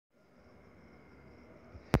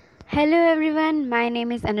Hello everyone, my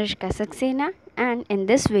name is Anushka Saxena and in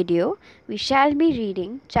this video we shall be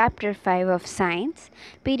reading chapter 5 of Science,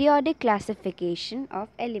 Periodic Classification of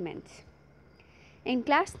Elements. In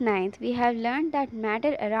class 9th we have learned that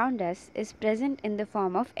matter around us is present in the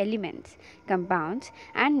form of elements, compounds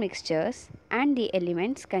and mixtures, and the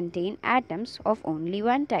elements contain atoms of only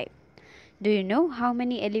one type. Do you know how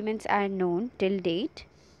many elements are known till date?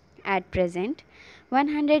 At present,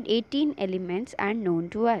 118 elements are known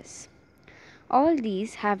to us. All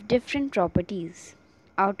these have different properties.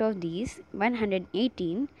 Out of these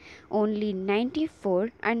 118, only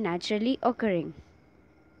 94 are naturally occurring.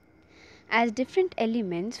 As different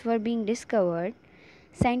elements were being discovered,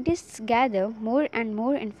 scientists gather more and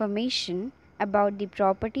more information about the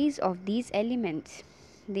properties of these elements.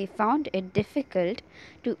 They found it difficult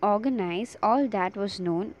to organize all that was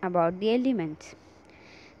known about the elements.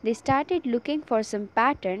 They started looking for some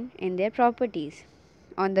pattern in their properties,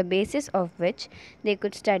 on the basis of which they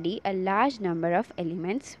could study a large number of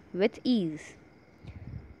elements with ease.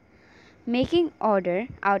 Making order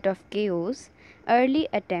out of chaos, early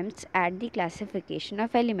attempts at the classification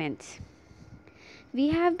of elements. We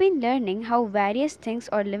have been learning how various things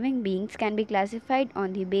or living beings can be classified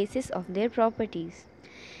on the basis of their properties.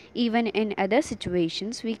 Even in other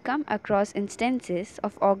situations, we come across instances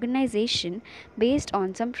of organization based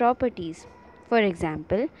on some properties. For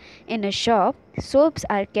example, in a shop, soaps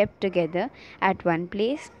are kept together at one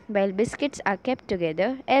place while biscuits are kept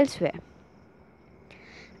together elsewhere.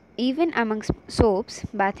 Even amongst soaps,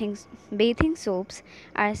 bathing soaps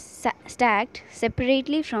are stacked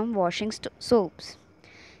separately from washing soaps.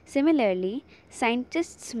 Similarly,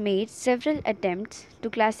 scientists made several attempts to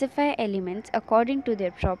classify elements according to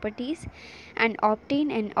their properties and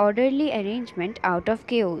obtain an orderly arrangement out of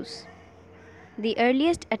chaos. The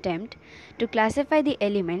earliest attempt to classify the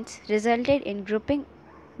elements resulted in grouping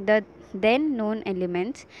the then known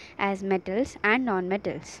elements as metals and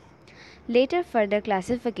nonmetals. Later further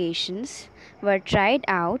classifications were tried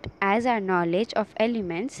out as our knowledge of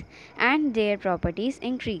elements and their properties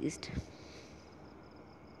increased.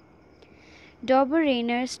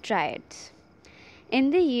 Dobereiner's triads.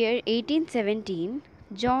 In the year 1817,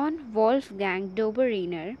 John Wolfgang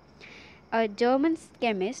Dobereiner, a German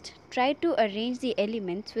chemist, tried to arrange the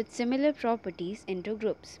elements with similar properties into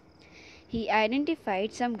groups. He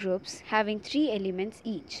identified some groups having 3 elements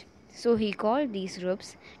each, so he called these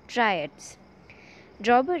groups triads.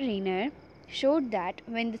 Dobereiner showed that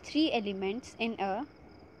when the 3 elements in a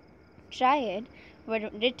triad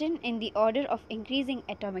were written in the order of increasing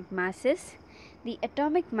atomic masses, the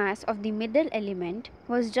atomic mass of the middle element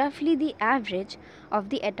was roughly the average of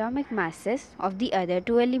the atomic masses of the other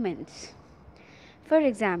 2 elements. For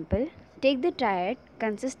example, take the triad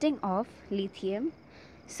consisting of lithium,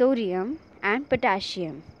 sodium, and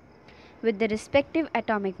potassium, with the respective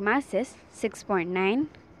atomic masses 6.9,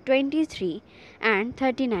 23, and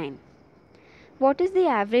 39. What is the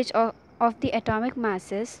average of the atomic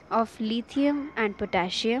masses of lithium and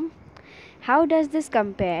potassium? How does this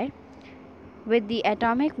compare with the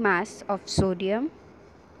atomic mass of sodium?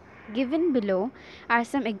 Given below are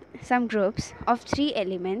some groups of 3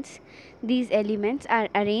 elements. These elements are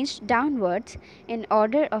arranged downwards in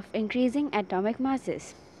order of increasing atomic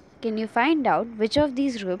masses. Can you find out which of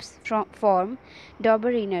these groups form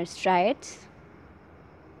Dobereiner's triads?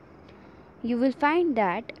 You will find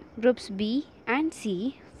that groups B and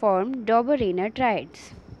C form Dobereiner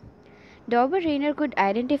triads. Dobereiner could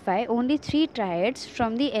identify only 3 triads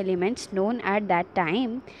from the elements known at that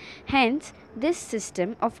time. Hence, this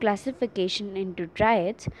system of classification into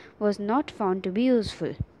triads was not found to be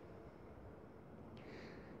useful.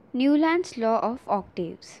 Newlands Law of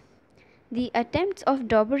Octaves. The attempts of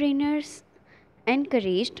Dobereiner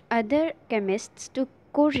encouraged other chemists to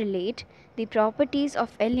correlate the properties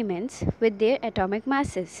of elements with their atomic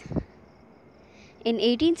masses. In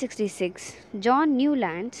 1866, John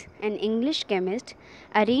Newlands, an English chemist,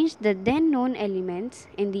 arranged the then known elements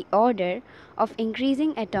in the order of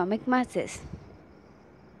increasing atomic masses.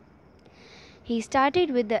 He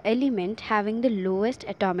started with the element having the lowest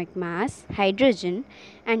atomic mass, hydrogen,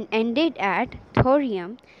 and ended at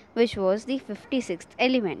thorium, which was the 56th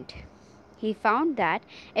element. He found that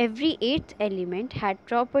every 8th element had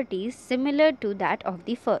properties similar to that of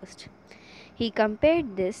the first. He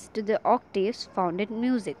compared this to the octaves found in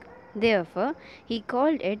music. Therefore, he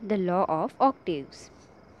called it the law of octaves.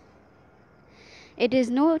 It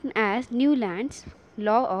is known as Newlands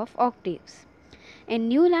Law of Octaves. In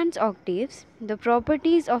Newlands octaves, the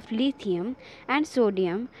properties of lithium and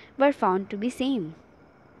sodium were found to be same.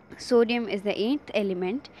 Sodium is the eighth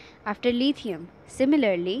element after lithium.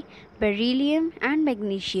 Similarly, beryllium and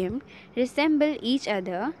magnesium resemble each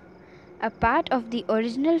other. A part of the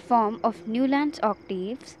original form of Newlands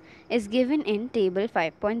octaves is given in Table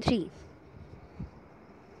 5.3.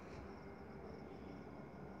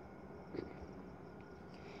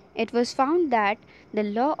 It was found that the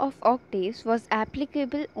law of octaves was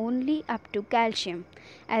applicable only up to calcium,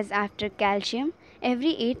 as after calcium,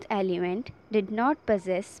 every eighth element did not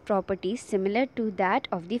possess properties similar to that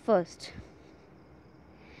of the first.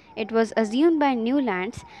 It was assumed by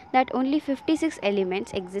Newlands that only 56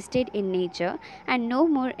 elements existed in nature and no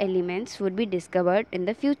more elements would be discovered in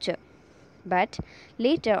the future. But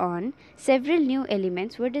later on, several new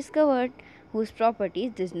elements were discovered whose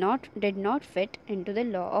properties did not fit into the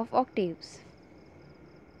law of octaves.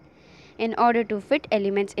 In order to fit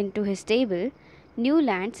elements into his table,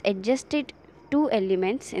 Newlands adjusted two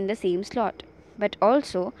elements in the same slot, but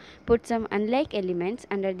also put some unlike elements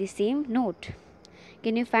under the same note.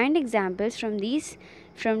 Can you find examples from these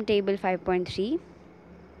from table 5.3?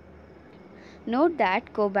 Note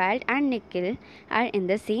that cobalt and nickel are in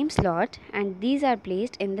the same slot and these are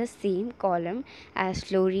placed in the same column as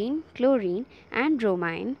fluorine, chlorine and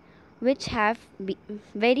bromine, which have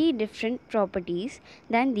very different properties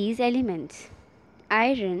than these elements.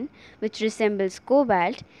 Iron, which resembles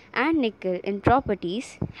cobalt and nickel in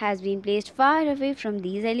properties, has been placed far away from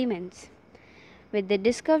these elements. With the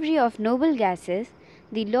discovery of noble gases,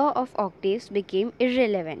 the law of octaves became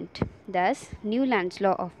irrelevant. Thus, Newlands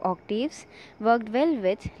law of octaves worked well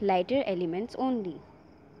with lighter elements only.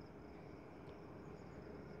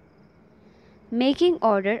 Making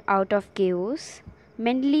order out of chaos,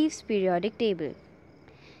 Mendeleev's periodic table.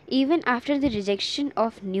 Even after the rejection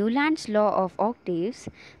of Newlands law of octaves,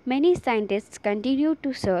 many scientists continued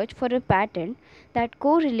to search for a pattern that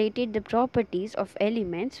correlated the properties of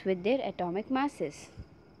elements with their atomic masses.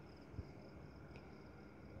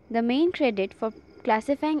 The main credit for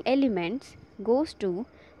classifying elements goes to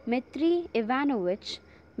Dmitry Ivanovich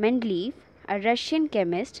Mendeleev, a Russian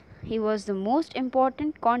chemist. He was the most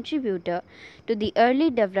important contributor to the early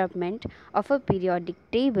development of a periodic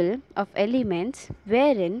table of elements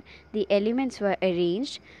wherein the elements were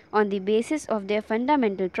arranged on the basis of their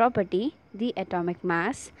fundamental property, the atomic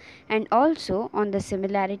mass, and also on the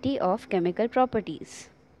similarity of chemical properties.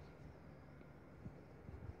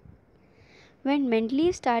 When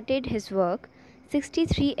Mendeleev started his work,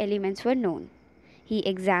 63 elements were known. He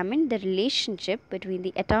examined the relationship between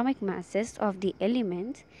the atomic masses of the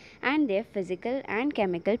elements and their physical and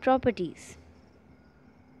chemical properties.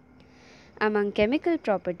 Among chemical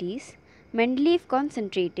properties, Mendeleev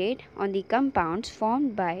concentrated on the compounds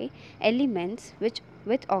formed by elements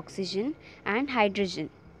with oxygen and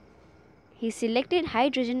hydrogen. He selected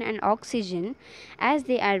hydrogen and oxygen as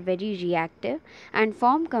they are very reactive and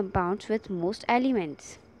form compounds with most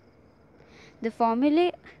elements. The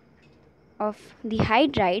formulae of the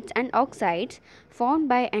hydrides and oxides formed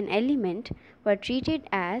by an element were treated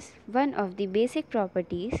as one of the basic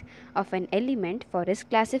properties of an element for his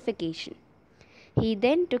classification. He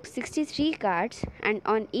then took 63 cards and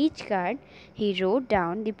on each card he wrote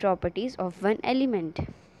down the properties of one element.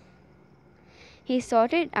 He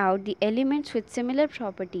sorted out the elements with similar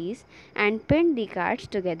properties and pinned the cards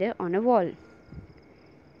together on a wall.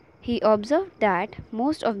 He observed that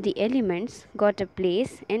most of the elements got a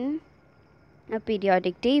place in a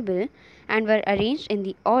periodic table and were arranged in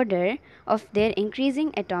the order of their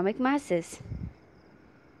increasing atomic masses.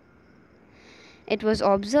 It was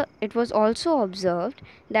also observed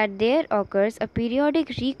that there occurs a periodic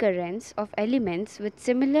recurrence of elements with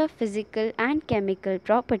similar physical and chemical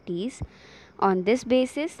properties. On this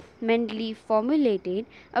basis, Mendeleev formulated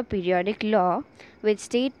a periodic law which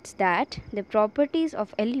states that the properties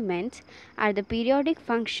of elements are the periodic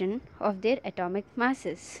function of their atomic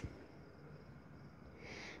masses.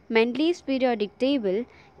 Mendeleev's periodic table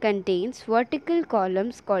contains vertical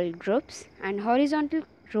columns called groups and horizontal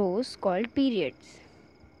rows called periods.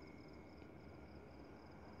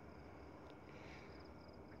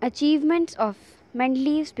 Achievements of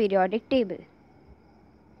Mendeleev's periodic table.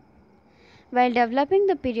 While developing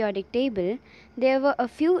the periodic table, there were a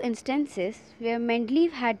few instances where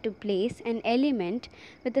Mendeleev had to place an element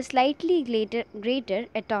with a slightly greater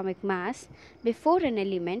atomic mass before an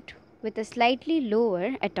element with a slightly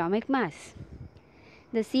lower atomic mass.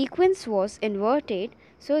 The sequence was inverted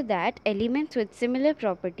so that elements with similar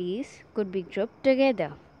properties could be grouped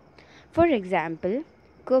together. For example,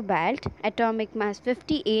 cobalt, atomic mass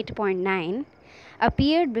 58.9,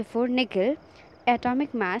 appeared before nickel,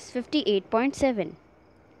 atomic mass 58.7.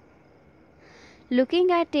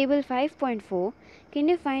 Looking at table 5.4, can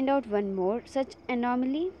you find out one more such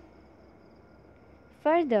anomaly?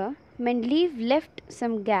 Further, Mendeleev left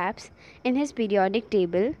some gaps in his periodic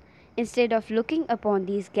table. Instead of looking upon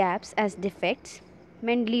these gaps as defects,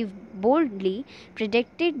 Mendeleev boldly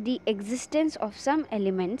predicted the existence of some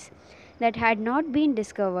elements that had not been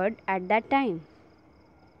discovered at that time.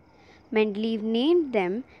 Mendeleev named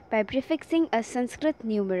them by prefixing a Sanskrit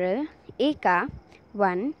numeral eka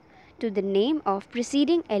 1 to the name of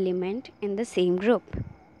preceding element in the same group.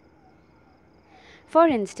 For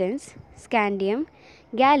instance, scandium,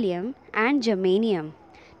 gallium, and germanium,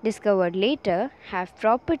 discovered later, have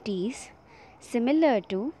properties similar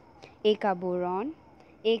to eka boron,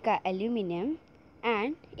 eka aluminum,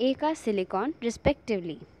 and eka silicon,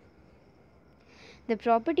 respectively. The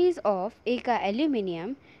properties of eka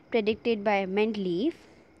aluminum predicted by Mendeleev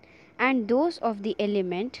and those of the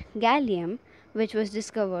element gallium, which was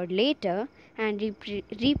discovered later and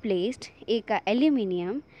replaced eka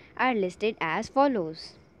aluminum, are listed as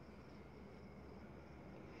follows.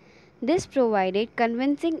 This provided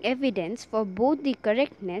convincing evidence for both the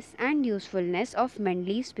correctness and usefulness of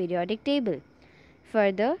Mendeleev's periodic table.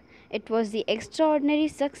 Further, it was the extraordinary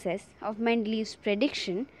success of Mendeleev's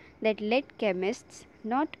prediction that led chemists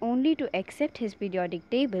not only to accept his periodic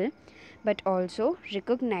table but also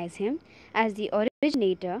recognize him as the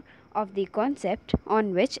originator of the concept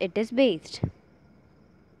on which it is based.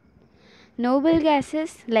 Noble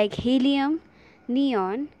gases like helium,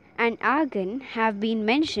 neon, and argon have been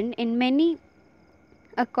mentioned in many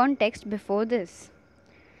a context before this.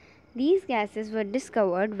 These gases were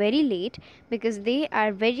discovered very late because they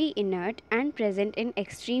are very inert and present in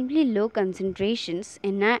extremely low concentrations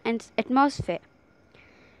in our atmosphere.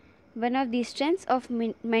 One of the strengths of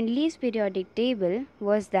Mendeleev's periodic table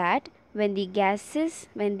was that when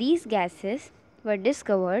these gases were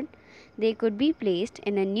discovered, they could be placed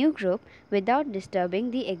in a new group without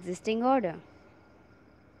disturbing the existing order.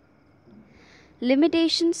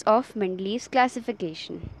 Limitations of Mendeleev's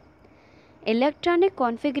classification. Electronic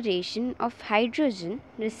configuration of hydrogen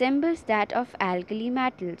resembles that of alkali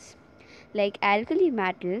metals. Like alkali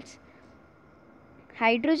metals,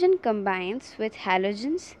 hydrogen combines with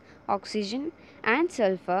halogens, oxygen, and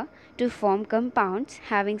sulfur to form compounds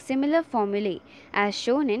having similar formulae as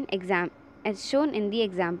shown in the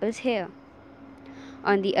examples here.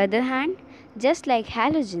 On the other hand, just like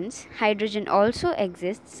halogens, hydrogen also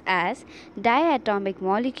exists as diatomic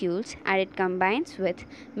molecules and it combines with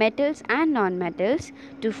metals and nonmetals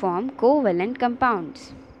to form covalent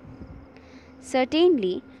compounds.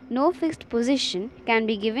 Certainly, no fixed position can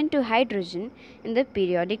be given to hydrogen in the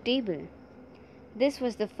periodic table. This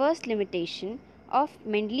was the first limitation of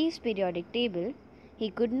Mendeleev's periodic table. He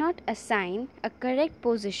could not assign a correct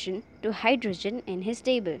position to hydrogen in his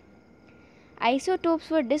table. Isotopes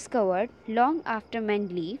were discovered long after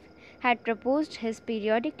Mendeleev had proposed his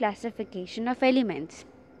periodic classification of elements.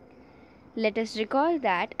 Let us recall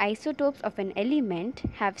that isotopes of an element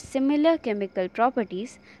have similar chemical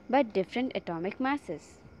properties but different atomic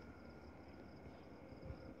masses.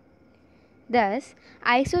 Thus,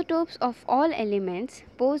 isotopes of all elements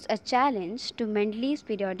pose a challenge to Mendeleev's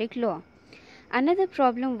periodic law. Another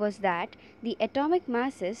problem was that the atomic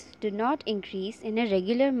masses do not increase in a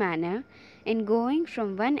regular manner in going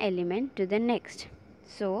from one element to the next.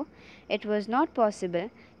 So, it was not possible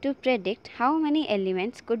to predict how many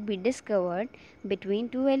elements could be discovered between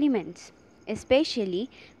two elements, especially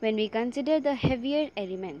when we consider the heavier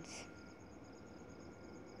elements.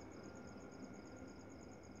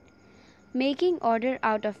 Making order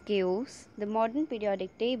out of chaos, the modern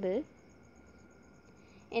periodic table.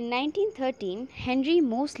 In 1913, Henry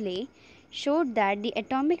Moseley showed that the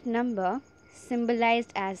atomic number,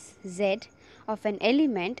 symbolized as Z, of an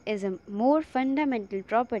element is a more fundamental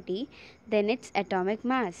property than its atomic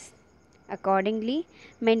mass. Accordingly,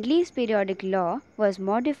 Mendeleev's periodic law was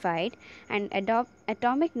modified and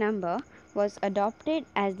atomic number was adopted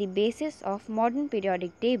as the basis of modern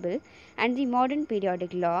periodic table, and the modern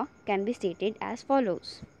periodic law can be stated as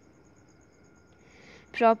follows.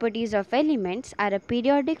 Properties of elements are a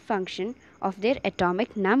periodic function of their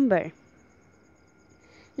atomic number.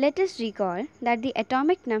 Let us recall that the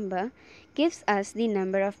atomic number gives us the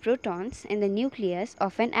number of protons in the nucleus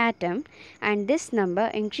of an atom, and this number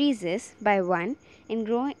increases by 1 in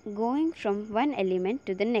going from one element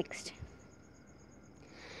to the next.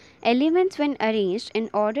 Elements, when arranged in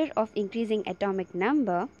order of increasing atomic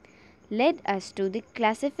number, led us to the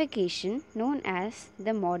classification known as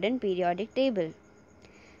the modern periodic table.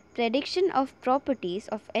 Prediction of properties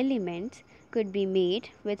of elements could be made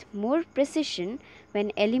with more precision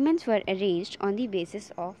when elements were arranged on the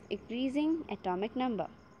basis of increasing atomic number.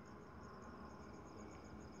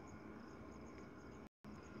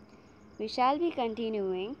 We shall be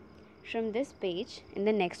continuing from this page in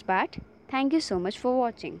the next part. Thank you so much for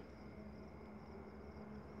watching.